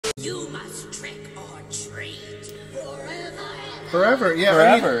Forever, yeah.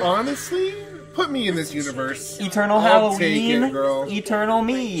 Forever. I mean, honestly, put me in this universe. Eternal I'll Halloween. take it, girl. Eternal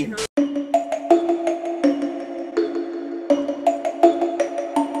me.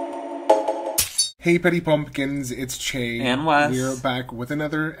 Hey Petty Pumpkins, it's Chey. And Wes. We're back with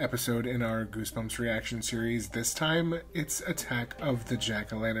another episode in our Goosebumps reaction series. This time, it's Attack of the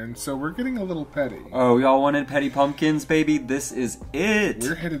Jack-O-Lantern, so we're getting a little petty. Oh, y'all wanted Petty Pumpkins, baby? This is it.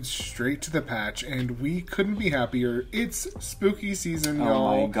 We're headed straight to the patch, and we couldn't be happier. It's spooky season, y'all.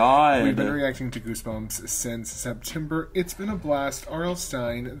 Oh my god. We've been reacting to Goosebumps since September. It's been a blast. R.L.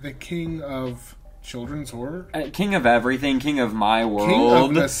 Stine, the king of children's horror. King of everything, king of my world. King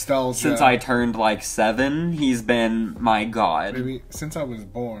of nostalgia. Since I turned like 7, he's been my god. Maybe since I was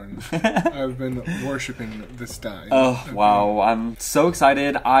born, I've been worshipping this Stine. Oh, wow. I'm so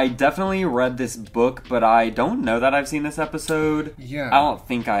excited. I definitely read this book, but I don't know that I've seen this episode. Yeah. I don't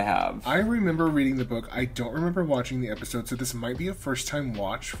think I have. I remember reading the book. I don't remember watching the episode, so this might be a first-time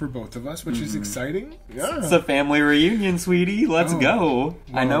watch for both of us, which is exciting. Yeah. It's a family reunion, sweetie. Let's go.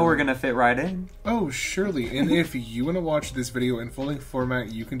 I know Well, we're gonna fit right in. Oh, surely. And if you want to watch this video in full-length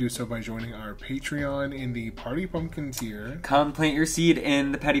format, you can do so by joining our Patreon in the Party Pumpkin tier. Come plant your seed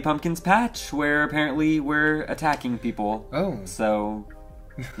in the Petty Pumpkins patch, where apparently we're attacking people. Oh. So,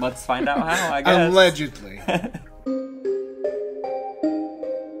 let's find out how, I guess. Allegedly.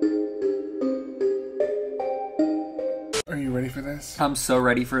 Are you ready for this? I'm so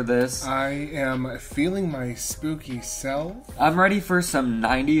ready for this. I am feeling my spooky self. I'm ready for some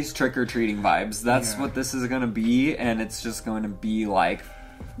 90s trick-or-treating vibes. That's Yeah. what this is gonna be, and it's just going to be, like,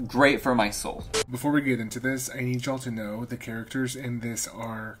 great for my soul. Before we get into this, I need y'all to know the characters in this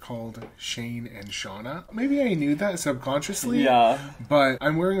are called Shane and Shauna. Maybe I knew that subconsciously. Yeah. But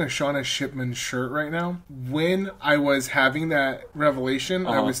I'm wearing a Shauna Shipman shirt right now. When I was having that revelation,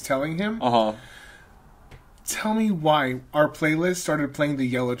 I was telling him, tell me why our playlist started playing the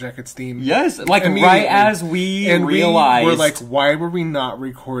Yellow Jackets theme. Yes, like immediately. right as we realized. We were like, why were we not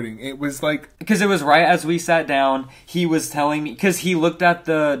recording? It was like... Because it was right as we sat down, he was telling me, because he looked at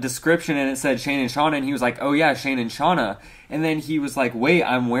the description and it said Shane and Shauna, and he was like, oh yeah, Shane and Shauna. And then he was like, wait,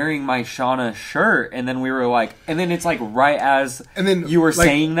 I'm wearing my Shauna shirt. And then we were like, and then it's like right as you were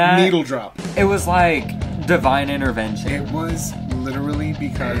saying that. Needle drop. It was like divine intervention. It was literally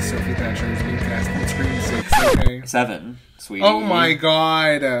because Sophie Thatcher is being cast in Scream 6, okay? 7, sweetie. Oh my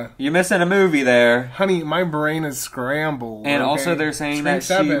god. You're missing a movie there. Honey, my brain is scrambled. And okay? also they're saying Scream that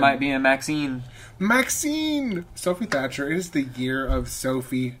 7. she might be in Maxine. Maxine! Sophie Thatcher. It is the year of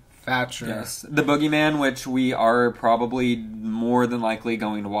Sophie Thatcher. Yes. The Boogeyman, which we are probably more than likely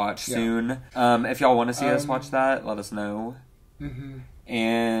going to watch soon. If y'all want to see us watch that, let us know.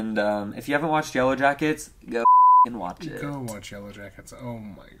 And if you haven't watched Yellow Jackets, go and watch it. Go watch Yellow Jackets. Oh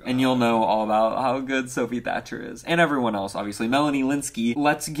my god. And you'll know all about how good Sophie Thatcher is. And everyone else, obviously. Melanie Linsky.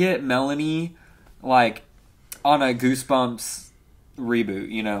 Let's get Melanie, like, on a Goosebumps reboot,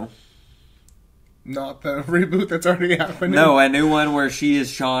 you know? Not the reboot that's already happening. No, a new one where she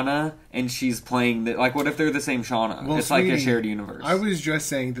is Shauna and she's playing the, like, what if they're the same Shauna? Well, it's like a sweetie, shared universe. I was just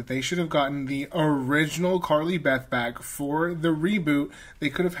saying that they should have gotten the original Carly Beth back for the reboot. They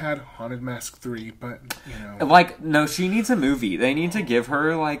could have had Haunted Mask 3, but, you know. Like, no, she needs a movie. They need to give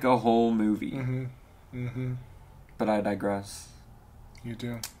her, like, a whole movie. But I digress. You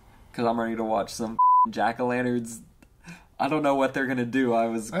do. Because I'm ready to watch some jack-o'-lanterns. I don't know what they're gonna do. I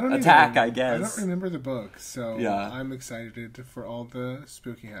guess. I don't remember the book, so yeah. I'm excited for all the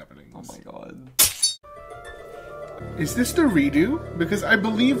spooky happenings. Oh my god. Is this the redo? Because I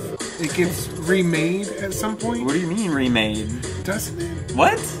believe it gets remade at some point. What do you mean remade? Doesn't it?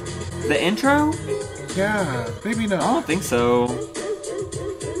 What? The intro? Yeah, maybe not. I don't think so.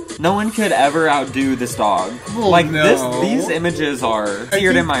 No one could ever outdo this dog. Well, like no. these images are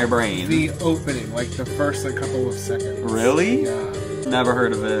seared in my brain. The opening, like the first couple of seconds. Really? Yeah. Never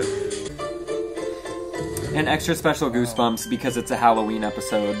heard of it. An extra special Goosebumps because it's a Halloween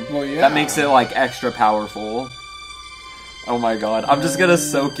episode. Well, yeah. That makes it like extra powerful. Oh my god. I'm just gonna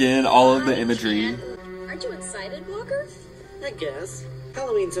soak in all of the imagery. Aren't you excited, Walker? I guess.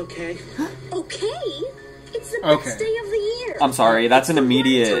 Halloween's okay. Okay? It's the best day of the year. I'm sorry, that's an It's the one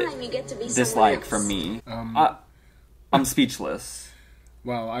immediate time you get to be someone dislike else. from me. I'm speechless.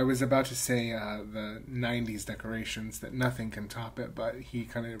 Well, I was about to say the 90s decorations, that nothing can top it, but he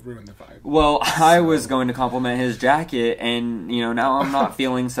kind of ruined the vibe. Well, I was going to compliment his jacket, and, you know, now I'm not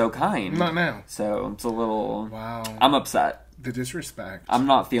feeling so kind. Not now. So, it's a little... Wow. I'm upset. The disrespect. I'm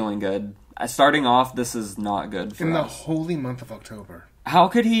not feeling good. Starting off, this is not good for In the us. holy month of October. How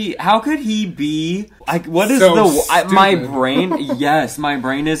could he be like, what is So my stupid. brain, yes, my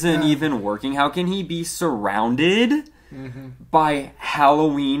brain isn't even working. How can he be surrounded by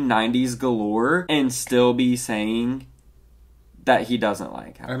Halloween 90s galore and still be saying that he doesn't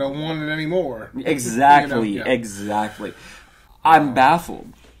like Halloween. I don't want it anymore. Exactly, exactly. I'm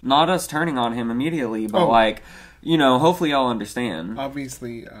baffled. Not us turning on him immediately, but like, you know, hopefully y'all understand.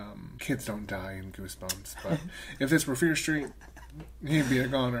 Obviously, kids don't die in Goosebumps, but if this were Fear Street, he'd be a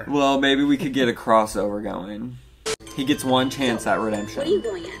goner. Well, maybe we could get a crossover going. He gets one chance at redemption. What are you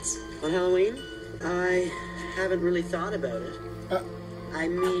going as? On Halloween? I haven't really thought about it. I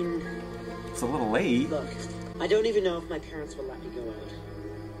mean... It's a little late. Look, I don't even know if my parents will let me go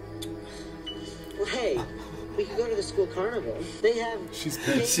out. Well, hey, we could go to the school carnival. They have... She's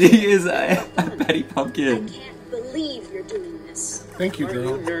pissed. She is a Betty Pumpkin. I can't believe you're doing this. Thank you, Are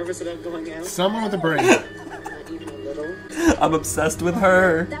girl. you nervous about going out? Someone with a brain. Not even a little. I'm obsessed with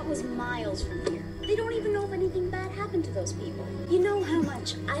her. That was miles from here. They don't even know if anything bad happened to those people. You know how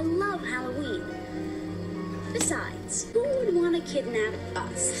much I love Halloween. Besides, who would want to kidnap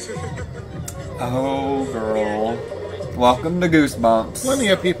us? Oh, girl. Welcome to Goosebumps. Plenty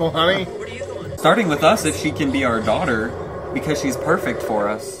of people, honey. Where are you going? Starting with us if she can be our daughter, because she's perfect for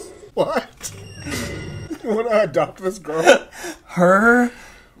us. What? You want to adopt this girl? Her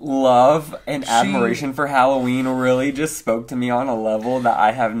love and admiration for Halloween really just spoke to me on a level that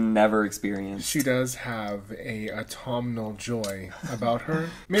I have never experienced. She does have a autumnal joy about her.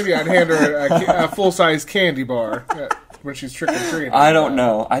 Maybe I'd hand her a full-size candy bar when she's trick-or-treating. I don't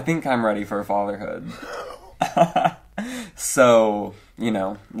know. I think I'm ready for fatherhood. So, you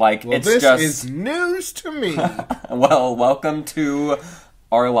know, like, well, it's this just... is news to me. Well, welcome to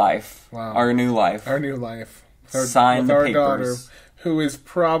our life. Wow. Our new life. Our new life. Sign the our papers. daughter, who is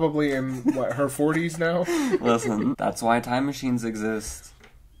probably in, what, her 40s now? Listen, that's why time machines exist.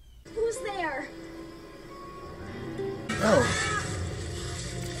 Who's there? Oh.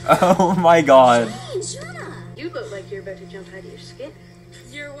 Oh my god. Hey, Shauna! You look like you're about to jump out of your skin.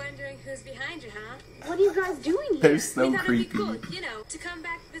 You're wondering who's behind you, huh? What are you guys doing here? They're so We thought creepy. it'd be cool, you know, to come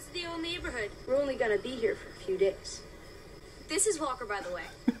back visit the old neighborhood. We're only gonna be here for a few days. This is Walker, by the way.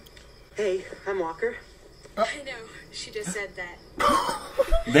 Hey, I'm Walker. I know, she just said that.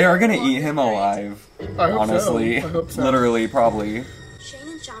 They are gonna eat him alive. I hope Honestly. so. I hope so. Literally, probably. Shane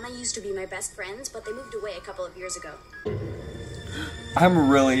and Shauna used to be my best friends, but they moved away a couple of years ago. I'm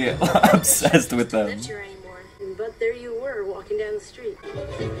really obsessed with them. Live here anymore. But there you were, walking down the street.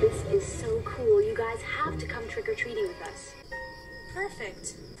 This is so cool. You guys have to come trick-or-treating with us.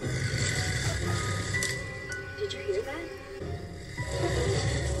 Perfect. Did you hear that?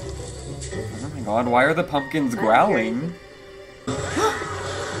 Oh my god, why are the pumpkins growling?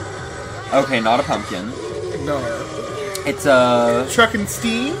 Okay, not a pumpkin. No. It's a... Chuck and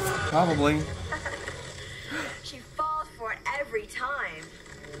Steve? Probably. She falls for it every time.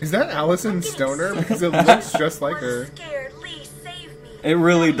 Is that Allison Stoner? Because it looks just like her. Scared, Lee, save me. It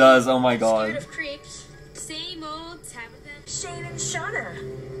really does, oh my Scared god. of creeps. Same old Tabitha. Shane and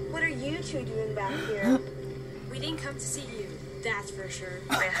Shauna, what are you two doing back here? We didn't come to see you, that's for sure.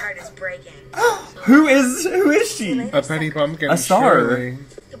 My heart is breaking. Who is she? A Betty Pumpkin. A star. Surely.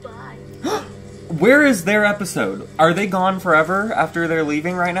 Goodbye. Where is their episode? Are they gone forever after they're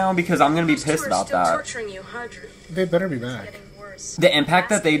leaving right now? Because I'm gonna be Those pissed two are about still that. torturing you, huh, Drew? They better be back. Getting worse. The impact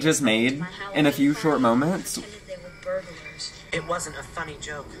that they just made in a few short moments. Pretended they were burglars. It wasn't a funny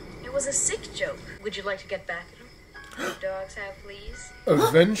joke. It was a sick joke. Would you like to get back at them? Dogs have fleas.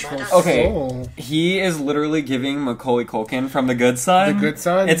 A vengeful Okay, soul. he is literally giving Macaulay Culkin from The Good Son. The Good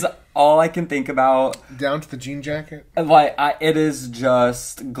Son? It's all I can think about. Down to the jean jacket. Like, it is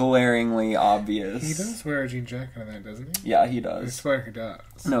just glaringly obvious. He does wear a jean jacket on that, doesn't he? Yeah, he I does. swear he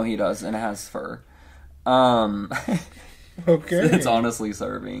does. No, he does, and it has fur. Okay. It's honestly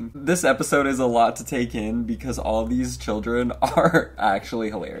serving. This episode is a lot to take in because all these children are actually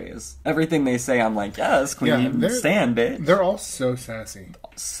hilarious. Everything they say, I'm like, yes, queen, they're- stand, bitch. They're all so sassy.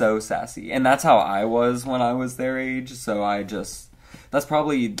 So sassy. And that's how I was when I was their age, so I just... That's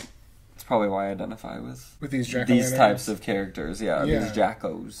probably why I identify with With these these types of characters. Yeah, Yeah. these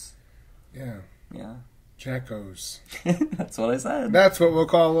jackos. Yeah. Yeah. Jackos. That's what I said. That's what we'll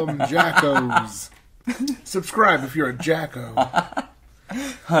call them, jackos. Subscribe if you're a jacko.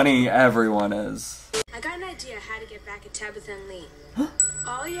 Honey, everyone is. I got an idea how to get back at Tabitha and Lee.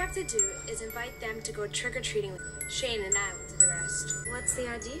 All you have to do is invite them to go trick-or-treating with Shane and I will do the rest. What's the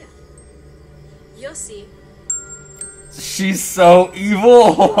idea? You'll see. She's so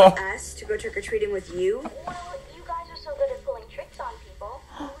evil. Us to go trick-or-treating with you? Well, you guys are so good at pulling tricks on people.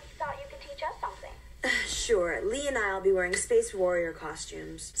 We thought you could teach us something. Sure, Lee and I'll be wearing Space Warrior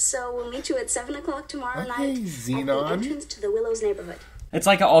costumes. So we'll meet you at 7 o'clock tomorrow Okay, night at Xenon. the entrance to the Willows neighborhood. It's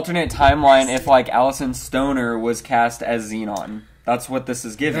like an alternate timeline if, like, Allison Stoner was cast as Xenon. That's what this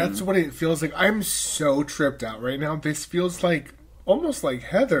is giving. That's what it feels like. I'm so tripped out right now. This feels like almost like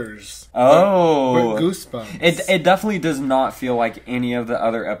Heather's. Oh. But Goosebumps. It definitely does not feel like any of the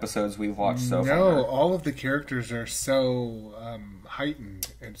other episodes we've watched so far. No, all of the characters are so heightened,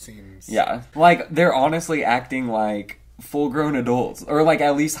 it seems. Yeah. Like, they're honestly acting like full-grown adults. Or, like,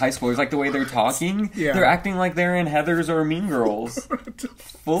 at least high schoolers. Like, the way they're talking, they're acting like they're in Heather's or Mean Girls.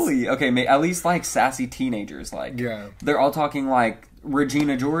 Fully. Okay, at least, like, sassy teenagers. Like, they're all talking like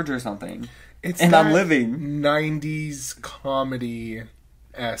Regina George or something. And I'm living 90s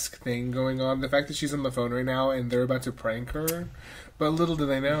comedy-esque thing going on. The fact that she's on the phone right now and they're about to prank her. But little do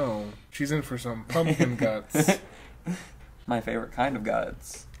they know, she's in for some pumpkin guts. My favorite kind of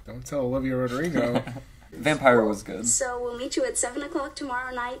guts. Don't tell Olivia Rodrigo. Vampire was good. So we'll meet you at 7 o'clock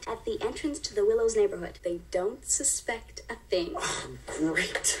tomorrow night at the entrance to the Willows neighborhood. They don't suspect a thing. Oh,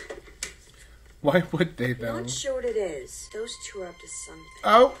 great. Why would they, though? Not sure what it is. Those two are up to something.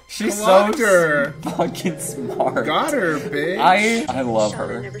 Oh, she's so her. Fucking smart. Got her, bitch. I love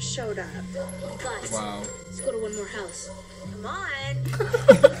her. Never showed up. Guys, wow. Let's go to one more house. Come on.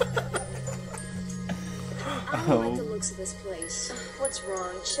 I don't like the looks of this place. What's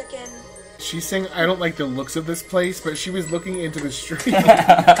wrong, chicken? She's saying, I don't like the looks of this place, but she was looking into the street.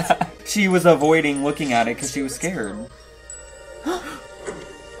 She was avoiding looking at it because she was scared.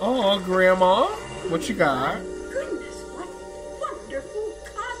 Oh, Grandma, what you got? Goodness, what wonderful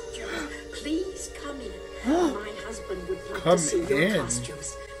costumes. Please come in. My husband would love to see your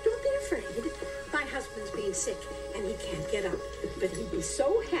costumes. Don't be afraid. My husband's being sick and he can't get up. But he'd be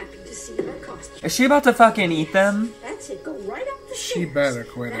so happy to see your costumes. Is she about to fucking eat them? That's it. Go right up the stairs. She better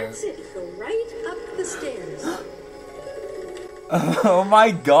quit That's it. Go right up the stairs. Oh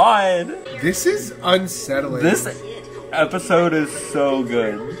my god. This is unsettling. This episode is so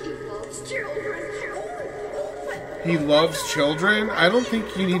good. He loves children? I don't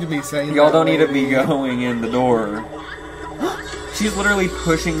think you need to be saying Y'all that. don't need to be going in the door. She's literally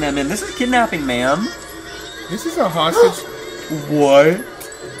pushing them in. This is kidnapping, ma'am. This is a hostage. What?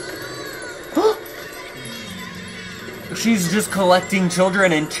 She's just collecting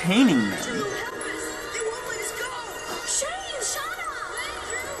children and chaining them.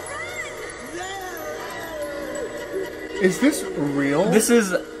 Is this real? This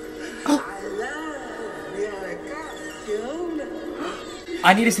is...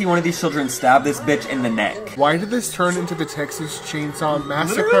 I need to see one of these children stab this bitch in the neck. Why did this turn into the Texas Chainsaw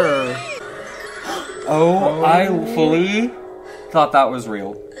Massacre? Oh, I fully thought that was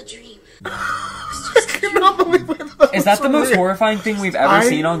real. A dream. I cannot believe that. Is that the most horrifying thing we've ever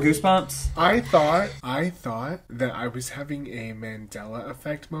seen on Goosebumps? I thought that I was having a Mandela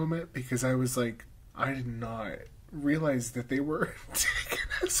effect moment because I was like, I did not realize that they were taken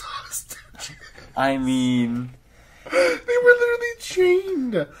as hostage. I mean... They were literally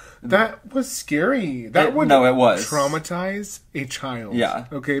chained. That was scary. That would no, it was traumatize a child. Yeah.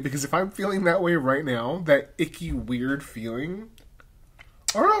 Okay, because if I'm feeling that way right now, that icky, weird feeling,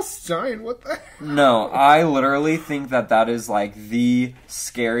 R.L. Stein, what the hell? No, I literally think that is like the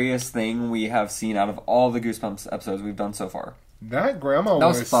scariest thing we have seen out of all the Goosebumps episodes we've done so far. That grandma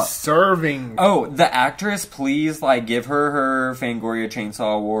was serving. Oh, the actress, please, like, give her Fangoria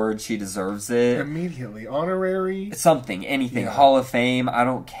Chainsaw Award. She deserves it. Immediately. Honorary. Something, anything. Yeah. Hall of Fame. I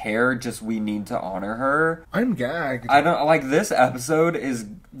don't care. Just we need to honor her. I'm gagged. I don't, like, this episode is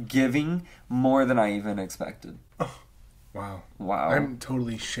giving more than I even expected. Oh, wow. Wow. I'm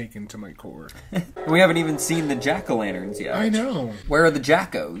totally shaken to my core. We haven't even seen the jack-o'-lanterns yet. I know. Where are the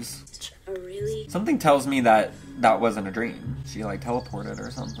jackos? Oh, really? Something tells me that wasn't a dream. She, like, teleported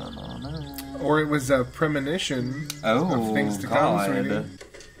or something. I don't know. Or it was a premonition of things to come, sweetie.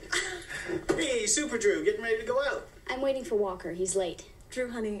 Hey, Super Drew, getting ready to go out. I'm waiting for Walker. He's late.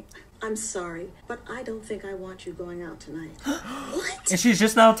 Drew, honey, I'm sorry, but I don't think I want you going out tonight. What? And she's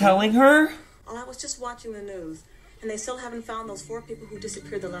just now telling her? Well, I was just watching the news, and they still haven't found those 4 people who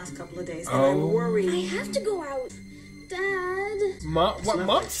disappeared the last couple of days, and I'm worried. I have to go out. Dad. What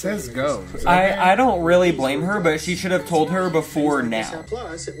Mom says goes. I don't really blame her, but she should have told her before now.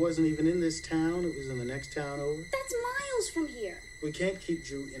 Plus, it wasn't even in this town. It was in the next town over. That's miles from here. We can't keep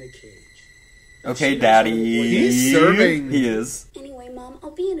Drew in a cage. Okay, Daddy. He's serving. He is. Anyway, Mom,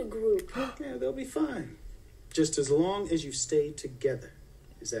 I'll be in a group. Yeah, they'll be fine. Just as long as you stay together.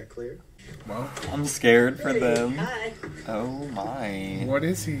 Is that clear? Well, I'm scared for them. Hi. Oh, my. What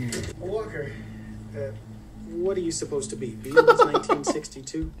is he? Walker. What are you supposed to be? Beatles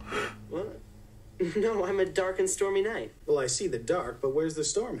 1962? What? No, I'm a dark and stormy night. Well, I see the dark, but where's the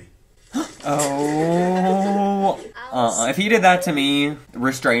stormy? Oh. If he did that to me,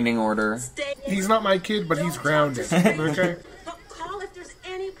 restraining order. He's not my kid, but he's grounded. Okay? Call if there's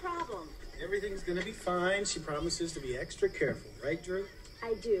any problem. Everything's gonna be fine. She promises to be extra careful, right, Drew?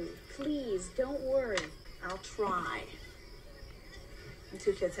 I do. Please, don't worry. I'll try. You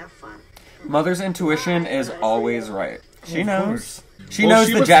two kids have fun. Mother's intuition is always right. She knows. She Well, knows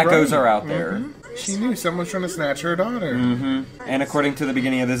she the was Jackos right. are out there. She knew someone was trying to snatch her daughter. And according to the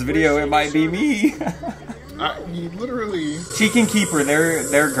beginning of this video, it might be me. Literally. She can keep her.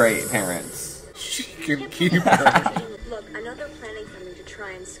 They're great parents. She can keep her. Look, I know they're planning something to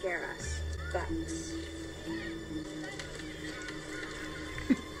try and scare us, but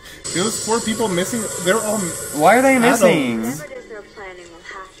Those 4 people missing, they're all Why are they missing? whatever it is they're planning, we'll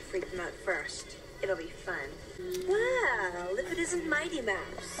have to freak them out first. It'll be fun. Well, if it isn't Mighty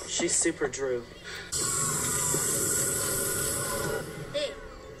Mouse. She's super Drew. Hey,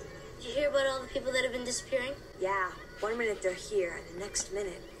 did you hear about all the people that have been disappearing? Yeah, 1 minute they're here, and the next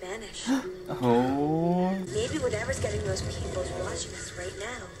minute vanish. Oh. Maybe whatever's getting those people is watching us right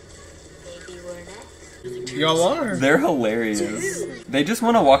now. Maybe we're next. Y'all are. They're hilarious. They just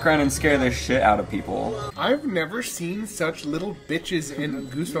want to walk around and scare the shit out of people. I've never seen such little bitches in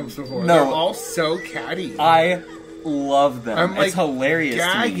Goosebumps before. No. They're all so catty. I love them. I'm like it's hilarious to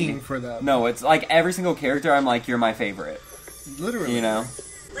gagging me. for them. No, it's like every single character I'm like, you're my favorite. Literally. You know?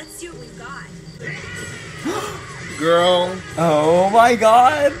 Let's see what we've got. Girl, Oh my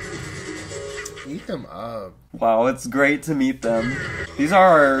god! eat them up. Wow, it's great to meet them. These are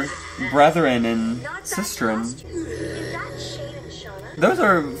our brethren and Not that sisterin. costume. Is that Shane and Shauna? Those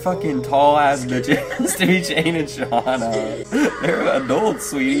are fucking tall ass bitches to be Chey and Shauna. They're adults,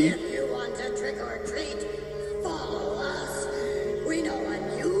 sweetie. You want to trick or treat? Follow us. We know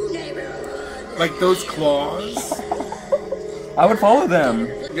a new neighborhood. Like those claws. I would follow them.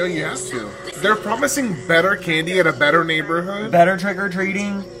 Yo, you have to. They're promising better candy at a better neighborhood. Better trick or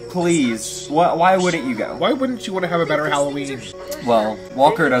treating, please. Why wouldn't you go? Why wouldn't you want to have a better Halloween? Well,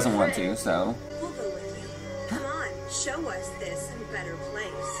 Walker doesn't want to, so. We'll go with you. Come on, show us this better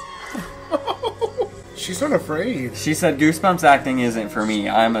place. She's not afraid. She said Goosebumps acting isn't for me.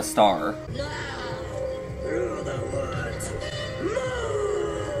 I'm a star. Through the woods.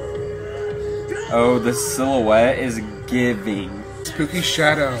 Oh, the silhouette is giving. Spooky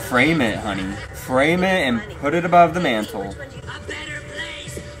shadow. Frame it, honey. Frame it and put it above the mantle. A better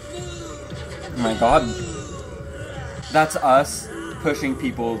place. Oh my god. That's us pushing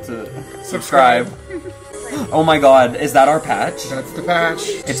people to subscribe. Oh my god, is that our patch? That's the patch.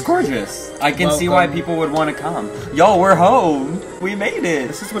 It's gorgeous. I can see Welcome. why people would want to come. Y'all, we're home. We made it.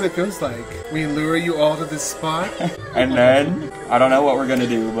 This is what it feels like. We lure you all to this spot. And then, I don't know what we're gonna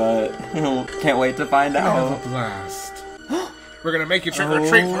do, but can't wait to find Have out. a blast. We're gonna make you trick or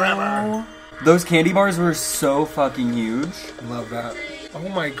treat forever. Those candy bars were so fucking huge. Love that. Oh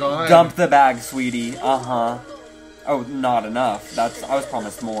my god. Dump the bag, sweetie. Uh-huh. Oh, not enough. I was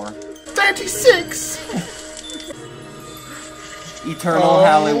promised more. 36! Eternal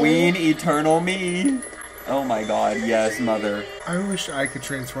Halloween, eternal me. Oh my god, yes, mother. I wish I could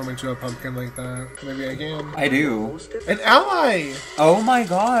transform into a pumpkin like that. Maybe I can. I do. An ally! Oh my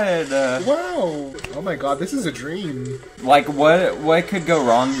god. Wow. Oh my god, this is a dream. Like, what could go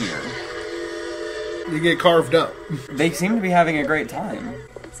wrong here? You get carved up. They seem to be having a great time.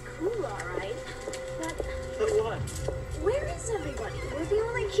 It's cool, alright. But what? Where is everybody? We're the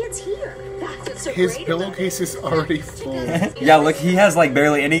only kids here. That's what's so His great pillowcase is already full. Yeah, look, he has like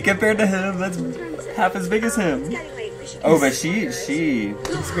barely any compared to him. That's half as big as him. about it. Getting late. We should Oh, go but see she,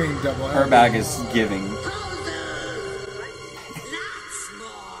 He's getting double her bag is giving. Lots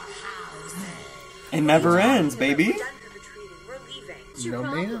more houses. It never ends, baby. We're done trick-or-treating. We're leaving. No,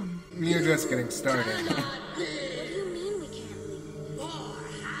 ma'am. You're just getting started. What do you mean we can't leave? More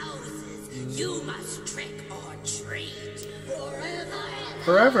houses. You must trick or treat. Forever.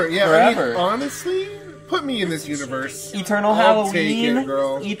 Forever, yeah. I Forever. mean, honestly, put me in this universe. Eternal I'll take Halloween, it,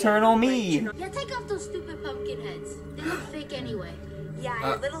 girl. eternal me. Yeah, take off those stupid pumpkin heads. They look fake anyway. Yeah,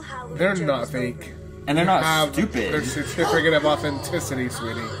 your little Halloween They're joke not is fake. And they're not Have their stupid. certificate of authenticity,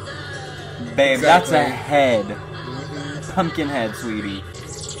 sweetie. Babe, that's a Exactly. head. Pumpkin head, sweetie.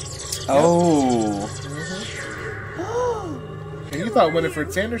 Oh. And you thought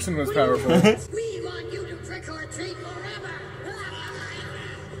Winifred Sanderson was powerful. We want you to trick or treat forever.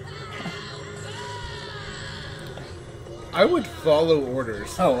 I would follow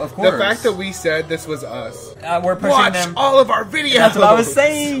orders. Oh, of course. The fact that we said this was us. We're pushing Watch them. all of our videos. That's what I was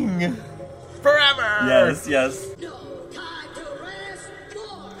saying. Forever. Yes, yes. No time to rest.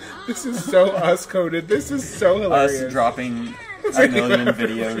 More This is so us coded. This is so hilarious. Us dropping a million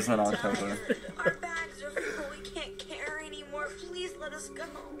videos in October. Our bags are full. We can't carry anymore. Please let us go.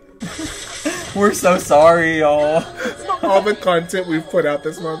 We're so sorry, y'all. All the content we've put out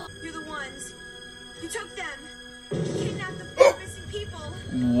this month. You're the ones. You took them. You kidnapped the four missing people.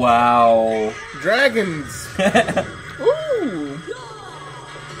 Wow. Dragons. Ooh.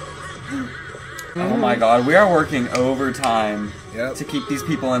 Oh my god, we are working overtime Yep. to keep these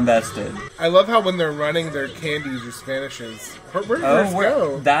people invested. I love how when they're running, their candy just vanishes. Where'd yours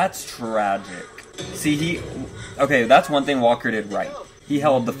go? That's tragic. See, okay, that's one thing Walker did right. He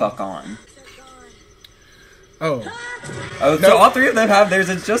held the fuck on. Oh. Oh, so all three of them have theirs,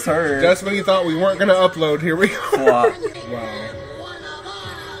 it's just her. Just when you thought we weren't gonna upload, here we go. Flop. Wow.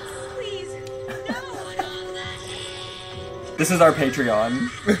 Please. No. This is our Patreon.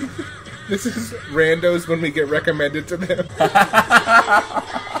 This is randos when we get recommended to them.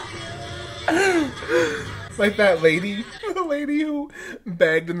 Like that lady, the lady who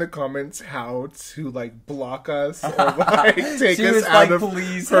begged in the comments how to like block us or like take She us was out like, of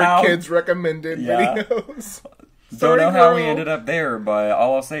 "Please her help." kids' recommended videos. Don't Sorry, know how we girl. ended up there, but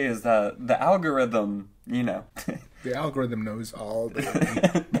all I'll say is that the algorithm, you know. The algorithm knows all.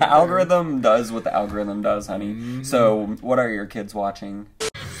 The algorithm does what the algorithm does, honey. Mm-hmm. So, what are your kids watching?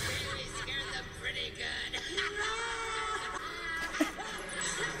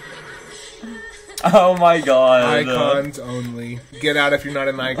 Oh my god. Icons only. Get out if you're not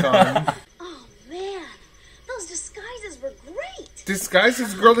an icon. Oh man, those disguises were great.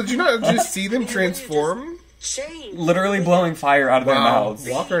 Disguises, girl, did you not just see them transform? Shane! Literally blowing fire out of their Wow, mouths.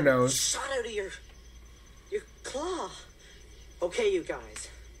 Walker knows. Shot out of your claw. Okay, you guys.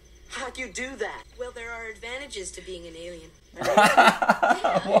 How'd you do that? Well, there are advantages to being an alien.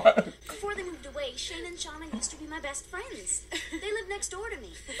 Before they moved away, Shane and Shauna used to be my best friends. They lived next door to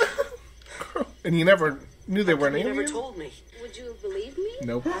me. And you never knew they were an You alien? never told me. Would you believe me?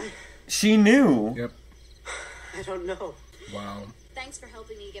 Nope. She knew. Yep. I don't know. Wow. Thanks for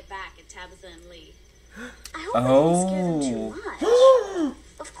helping me get back at Tabitha and Lee. I hope I didn't scare them too much.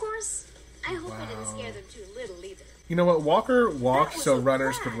 Of course, I hope I didn't scare them too little either. You know what? Walker walked was so a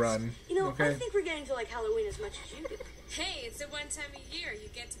runners blast. could run. You know, I Okay. think we're getting to like Halloween as much as you do. Hey, it's the one time a year you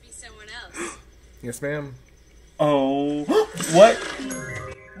get to be someone else. Yes, ma'am. Oh. What?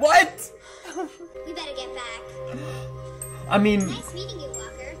 What? We better get back. I mean, Nice meeting you,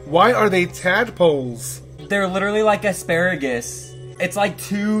 Walker. Why are they tadpoles? they're literally like asparagus. It's like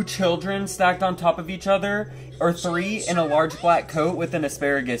two children stacked on top of each other, or three in a large black coat with an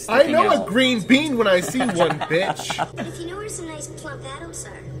asparagus I sticking know out. a green bean when I see one, bitch. If you know where some nice plump adults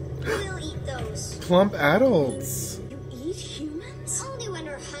are, we'll eat those. Plump adults. You eat humans? Only when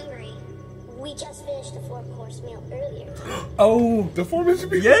we're hungry. We just finished the 4-course meal earlier. Oh, The form is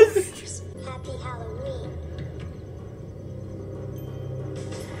yes! Happy Halloween.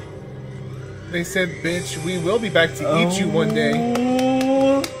 They said, bitch, we will be back to eat you one day.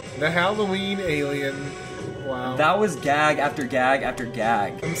 Oh. The Halloween alien. Wow. That was gag after gag after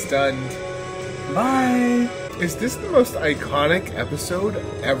gag. I'm stunned. Bye! Is this the most iconic episode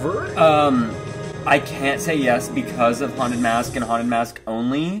ever? I can't say yes because of Haunted Mask and Haunted Mask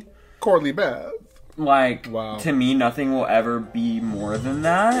only. Corley Beth. Like, Wow. to me, nothing will ever be more than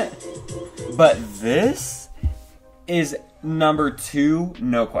that. But this is number 2,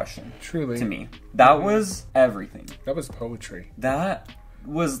 no question. Truly. To me. That was everything. That was poetry. That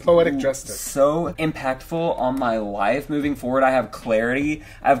was Poetic justice. so impactful on my life moving forward. I have clarity,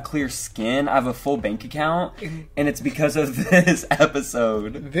 I have clear skin, I have a full bank account, and it's because of this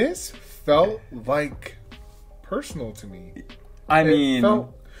episode. This felt like personal to me. I It mean,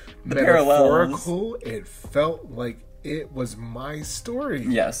 felt the parallels. metaphorical. It felt like it was my story.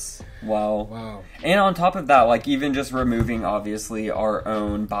 Yes. Wow. Wow. And on top of that, like, even just removing, obviously, our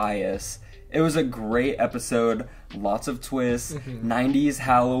own bias, it was a great episode. Lots of twists. 90s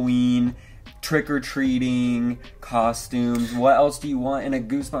Halloween, trick-or-treating, costumes. What else do you want in a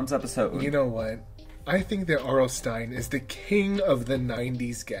Goosebumps episode? You know what? I think that R.L. Stine is the king of the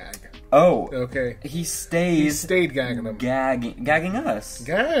 90s gag. Oh. Okay. He stays... He stayed gagging them. Gagging us.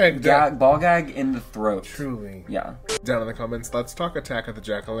 Gagged. Ball gag in the throat. Truly. Yeah. Down in the comments, let's talk Attack of the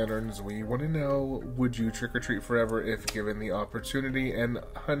Jack-O-Lanterns. We want to know, would you trick-or-treat forever if given the opportunity? And,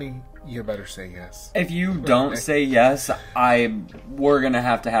 honey, you better say yes. If you don't say yes, we're gonna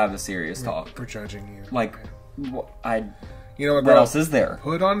have to have a serious talk. We're judging you. Like, You know what, what girl? else is there?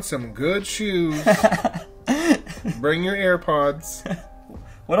 Put on some good shoes. Bring your AirPods.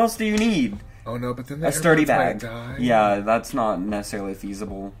 What else do you need? Oh no, but then the A sturdy AirPods bag. might die. Yeah, that's not necessarily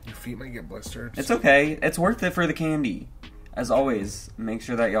feasible. Your feet might get blistered. It's okay. It's worth it for the candy. As always, make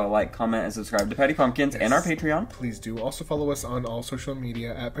sure that y'all like, comment, and subscribe to Petty Pumpkins and our Patreon. Please do. Also follow us on all social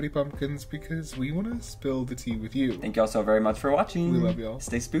media at Petty Pumpkins because we want to spill the tea with you. Thank y'all so very much for watching. We love y'all.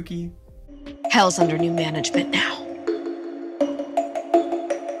 Stay spooky. Hell's under new management now.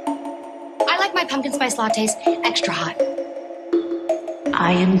 I like my pumpkin spice lattes extra hot.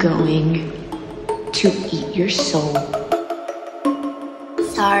 I am going to eat your soul.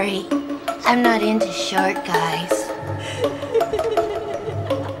 Sorry, I'm not into short guys.